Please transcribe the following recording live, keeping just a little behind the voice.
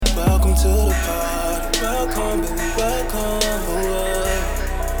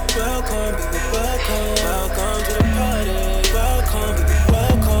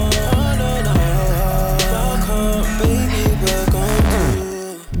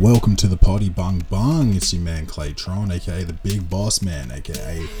Welcome to the Potty Bung Bung. It's your man Claytron, aka the Big Boss Man,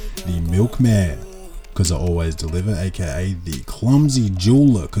 aka the Milkman, because I always deliver, aka the Clumsy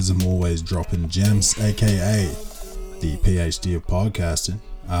Jeweler, because I'm always dropping gems, aka the PhD of podcasting.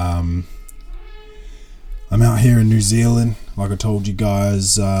 I'm out here in New Zealand, like I told you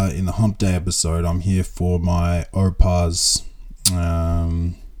guys in the Hump Day episode. I'm here for my Opa's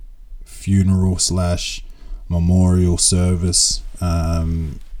funeral / memorial service.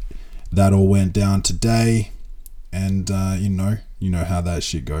 That all went down today, and you know how that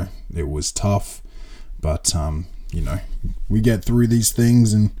shit go. It was tough, but we get through these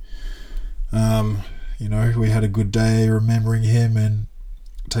things, and we had a good day remembering him and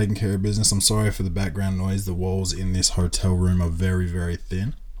taking care of business. I'm sorry for the background noise. The walls in this hotel room are very, very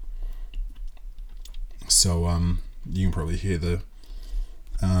thin, so you can probably hear the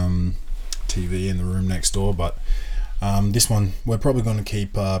TV in the room next door, but this one we're probably going to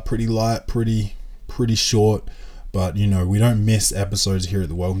keep pretty light, pretty short, but we don't miss episodes here at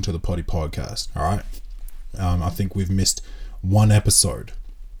the Welcome to the Potty podcast. All right, I think we've missed one episode.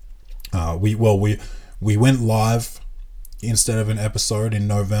 We went live instead of an episode in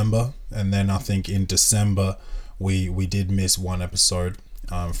November, and then I think in December we did miss one episode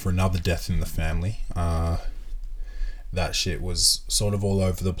for another death in the family. That shit was sort of all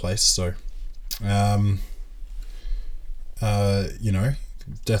over the place, so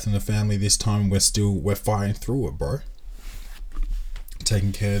death in the family this time. We're fighting through it, bro.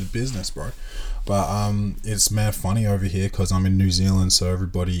 Taking care of the business, bro. But it's mad funny over here because I'm in New Zealand, so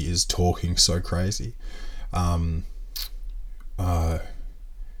everybody is talking so crazy.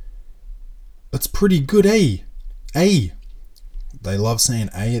 It's pretty good, eh? A. They love saying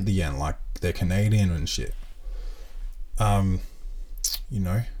A at the end, like they're Canadian and shit.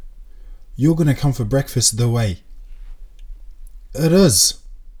 You're gonna come for breakfast though, eh? It is.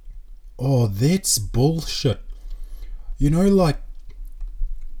 Oh, that's bullshit. Like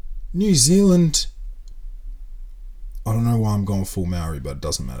New Zealand. I don't know why I'm going full Maori, but it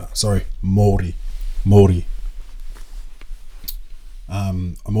doesn't matter. Sorry, Maori.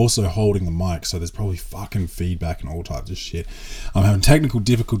 I'm also holding the mic, so there's probably fucking feedback and all types of shit. I'm having technical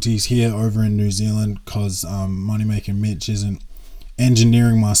difficulties here over in New Zealand because Moneymaker Mitch isn't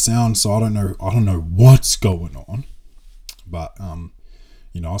engineering my sound, so I don't know what's going on. But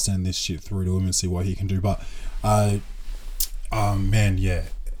I'll send this shit through to him and see what he can do. But man, yeah,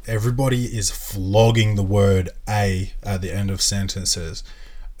 everybody is flogging the word A at the end of sentences,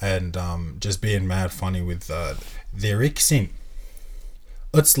 and just being mad funny with their accent.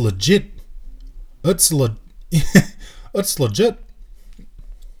 It's legit. It's legit.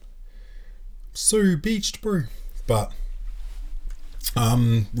 So beached, bro. But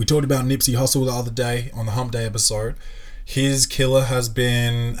we talked about Nipsey Hussle the other day on the Hump Day episode. His killer has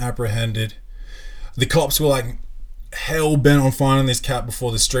been apprehended. The cops were like hell bent on finding this cat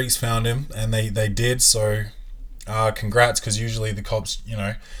before the streets found him, and they did. So congrats, because usually the cops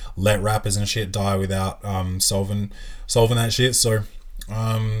let rappers and shit die without solving that shit. So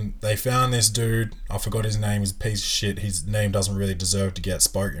they found this dude. I forgot his name. He's a piece of shit. His name doesn't really deserve to get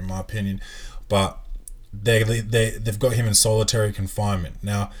spoken, in my opinion, but they've got him in solitary confinement.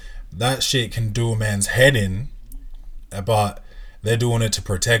 Now that shit can do a man's head in, but they're doing it to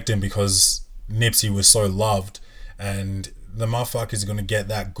protect him because Nipsey was so loved, and the motherfucker's gonna get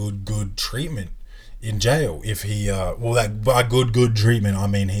that good treatment in jail if he that by good treatment I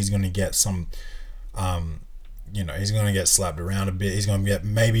mean he's gonna get some he's gonna get slapped around a bit. He's gonna get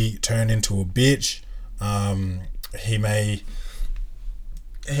maybe turned into a bitch. He may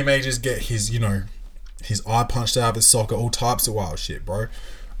just get his his eye punched out of his socket, all types of wild shit, bro.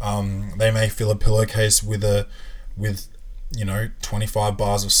 They may fill a pillowcase with 25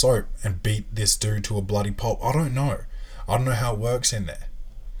 bars of soap and beat this dude to a bloody pulp. I don't know how it works in there.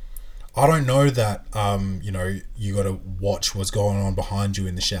 I don't know that you gotta watch what's going on behind you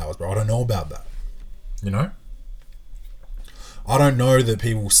in the showers, bro. I don't know about that. I don't know that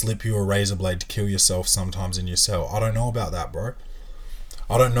people slip you a razor blade to kill yourself sometimes in your cell. I don't know about that, bro.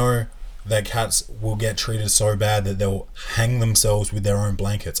 I don't know that cats will get treated so bad that they'll hang themselves with their own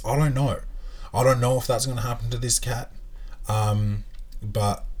blankets. I don't know. I don't know if that's going to happen to this cat.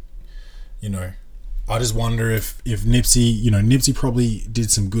 But I just wonder if Nipsey probably did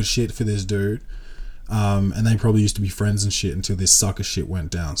some good shit for this dude. And they probably used to be friends and shit until this sucker shit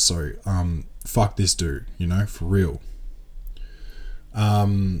went down. So, fuck this dude, for real.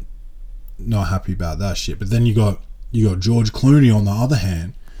 Not happy about that shit. But then you got George Clooney on the other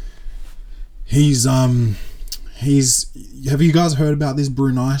hand. He's have you guys heard about this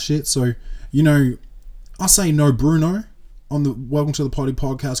Brunei shit? So I say no Bruno. on the Welcome to the Potty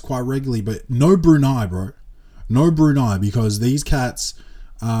podcast quite regularly, but no Brunei, bro. No Brunei, because these cats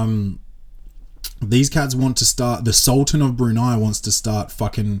want to start. The Sultan of Brunei wants to start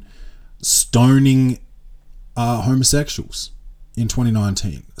fucking stoning homosexuals in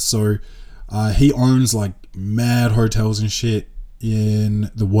 2019. So he owns like mad hotels and shit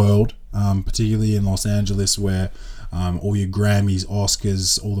in the world, particularly in Los Angeles, where all your Grammys,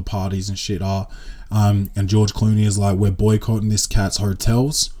 Oscars, all the parties and shit are. And George Clooney is like, we're boycotting this cat's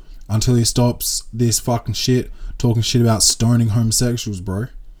hotels until he stops this fucking shit, talking shit about stoning homosexuals, bro.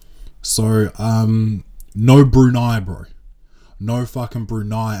 So, no Brunei, bro. No fucking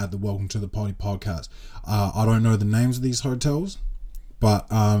Brunei at the Welcome to the Potty podcast. I don't know the names of these hotels, but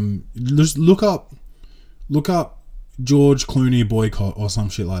just look up George Clooney boycott or some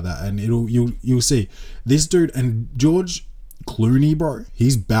shit like that, and you'll see this dude. And George Clooney, bro,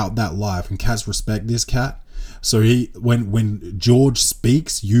 he's about that life, and cats respect this cat. So when George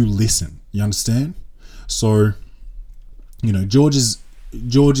speaks, you listen. You understand? So, you know, George is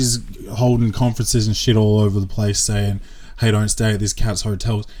holding conferences and shit all over the place saying, hey, don't stay at this cat's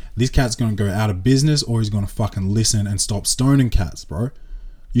hotels. This cat's going to go out of business, or he's going to fucking listen and stop stoning cats, bro.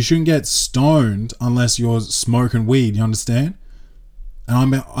 You shouldn't get stoned unless you're smoking weed, you understand?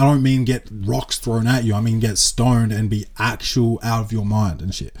 And I don't mean get rocks thrown at you. I mean get stoned and be actual out of your mind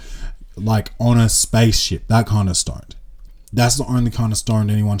and shit. Like on a spaceship, that kind of stoned. That's the only kind of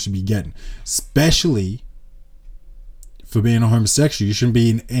stoned anyone should be getting. Especially for being a homosexual. You shouldn't be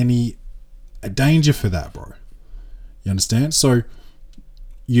in any danger for that, bro. You understand? So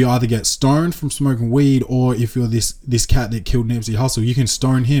you either get stoned from smoking weed, or if you're this cat that killed Nipsey Hussle, you can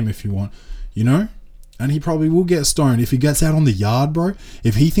stone him if you want, you know? And he probably will get stoned if he gets out on the yard, bro.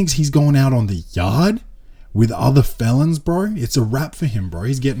 If he thinks he's going out on the yard with other felons, bro, it's a wrap for him, bro.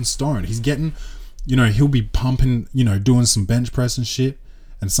 He's getting stoned. He's getting, you know, he'll be pumping, you know, doing some bench press and shit,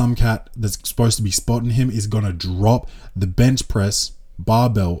 and some cat that's supposed to be spotting him is gonna drop the bench press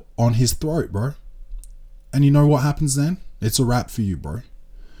barbell on his throat, bro. And you know what happens then? It's a wrap for you, bro.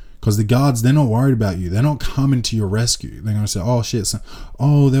 Because the guards, they're not worried about you. They're not coming to your rescue. They're going to say, oh shit,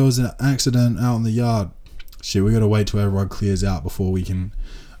 there was an accident out in the yard. Shit, we got to wait till everyone clears out before we can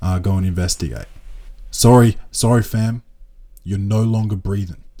go and investigate. Sorry fam. You're no longer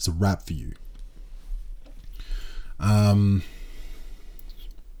breathing. It's a wrap for you.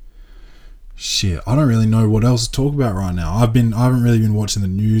 Shit, I don't really know what else to talk about right now. I haven't really been watching the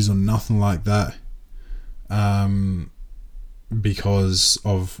news or nothing like that. Because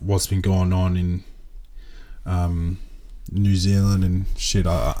of what's been going on in New Zealand and shit.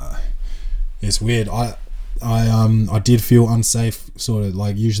 It's weird. I did feel unsafe, sort of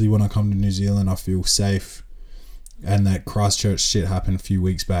like usually when I come to New Zealand I feel safe, and that Christchurch shit happened a few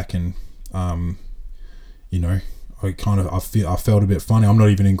weeks back, and you know, I felt a bit funny. I'm not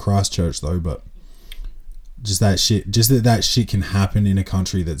even in Christchurch though, but just that shit can happen in a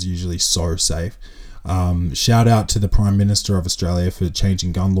country that's usually so safe. Shout out to the Prime Minister of Australia for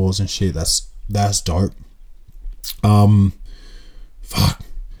changing gun laws and shit. That's dope. Fuck.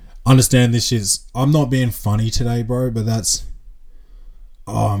 Understand this shit's... I'm not being funny today, bro, but that's...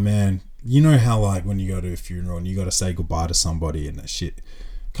 Oh, man. You know how, like, when you go to a funeral and you got to say goodbye to somebody and that shit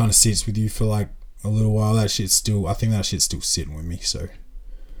kind of sits with you for, like, a little while. I think that shit's still sitting with me, so...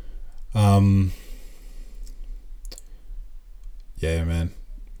 Yeah, man.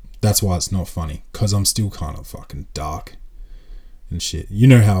 That's why it's not funny, because I'm still kind of fucking dark and shit. You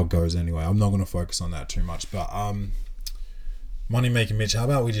know how it goes anyway. I'm not going to focus on that too much. But Money Making Mitch, how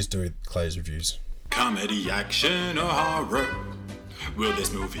about we just do Clay's reviews? Comedy, action, or horror? Will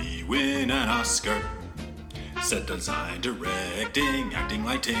this movie win an Oscar? Set design, directing, acting,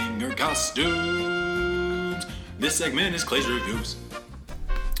 lighting, or costumes? This segment is Clay's reviews.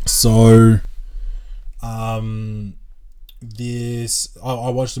 So, I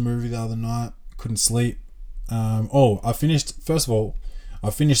watched the movie the other night, couldn't sleep. I finished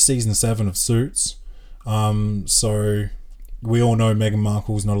season 7 of Suits. So we all know Meghan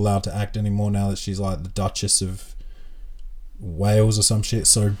Markle's not allowed to act anymore now that she's like the Duchess of Wales or some shit.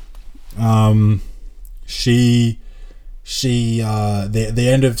 So the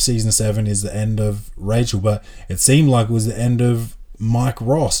end of season 7 is the end of Rachel, but it seemed like it was the end of Mike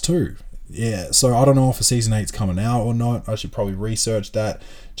Ross too. Yeah, so I don't know if a season 8's coming out or not. I should probably research that,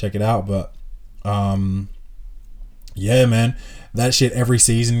 check it out. But yeah, man, that shit every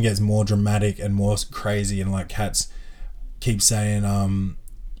season gets more dramatic and more crazy, and like cats keep saying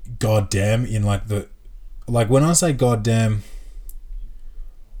god damn in like when I say god damn,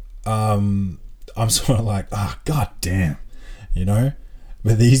 I'm sort of like god damn, you know.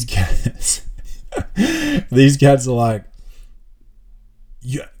 But these cats are like,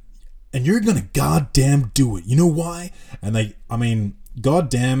 yeah, and you're gonna goddamn do it. You know why? And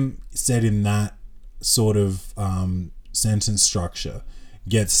goddamn said in that sort of sentence structure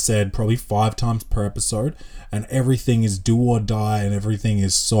gets said probably 5 times per episode, and everything is do or die, and everything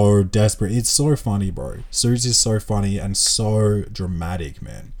is so desperate. It's so funny, bro. Suits is so funny and so dramatic,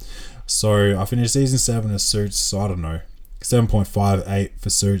 man. So I finished season 7 of Suits, so I don't know, 7.58 for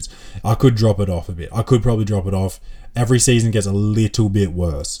Suits. I could drop it off a bit. I could probably drop it off. Every season gets a little bit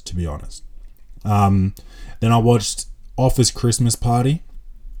worse, to be honest. Then I watched Office Christmas Party,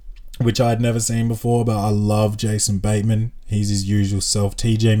 which I had never seen before, but I love Jason Bateman. He's his usual self.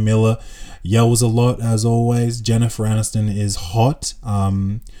 TJ Miller yells a lot, as always. Jennifer Aniston is hot.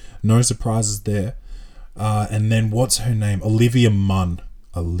 No surprises there. And then, what's her name? Olivia Munn.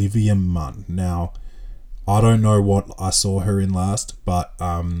 Now, I don't know what I saw her in last, but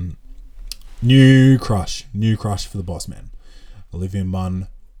new crush for the boss man. Olivia Munn,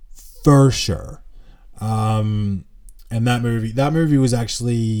 for sure. And that movie was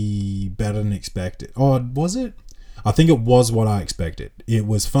actually better than expected. Oh, was it? I think it was what I expected. It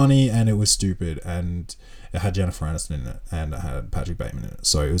was funny and it was stupid, and it had Jennifer Aniston in it and it had Patrick Bateman in it.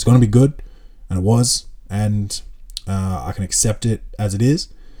 So it was going to be good, and it was, and I can accept it as it is,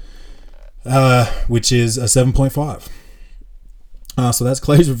 which is a 7.5. So that's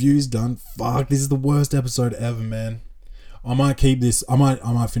Clay's reviews done. Fuck, this is the worst episode ever, man. I might keep this. I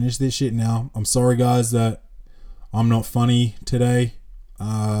might finish this shit now. I'm sorry, guys, that I'm not funny today.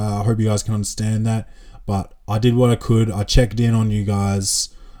 I hope you guys can understand that. But I did what I could. I checked in on you guys.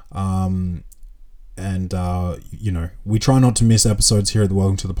 And we try not to miss episodes here at the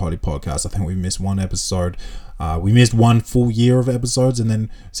Welcome to the Party podcast. I think we missed one episode. We missed one full year of episodes. And then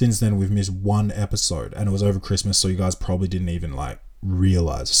since then, we've missed one episode. And it was over Christmas. So you guys probably didn't even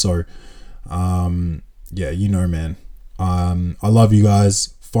realize. So, man. I love you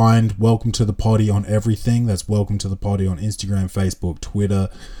guys. Find Welcome to the Potty on everything. That's Welcome to the Potty on Instagram, Facebook, Twitter,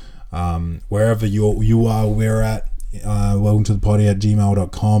 wherever you are, we're at. Welcome to the Potty at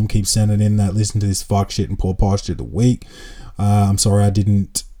gmail.com. Keep sending in that listen to this fuck shit and poor posture of the week. I'm sorry I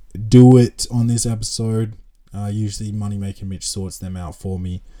didn't do it on this episode. Usually Money Making Mitch sorts them out for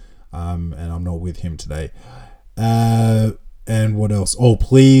me, and I'm not with him today. And what else? Oh,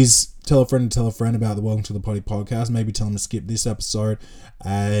 please tell a friend about the Welcome to the Potty podcast. Maybe tell them to skip this episode,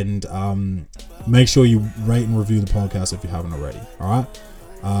 and make sure you rate and review the podcast if you haven't already. All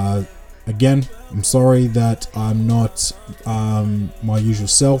right. Again, I'm sorry that I'm not my usual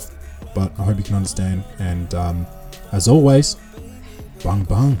self, but I hope you can understand. And as always, bang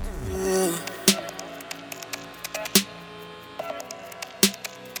bang.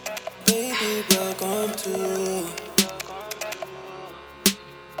 Baby, welcome to.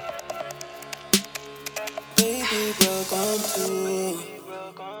 Baby, welcome to.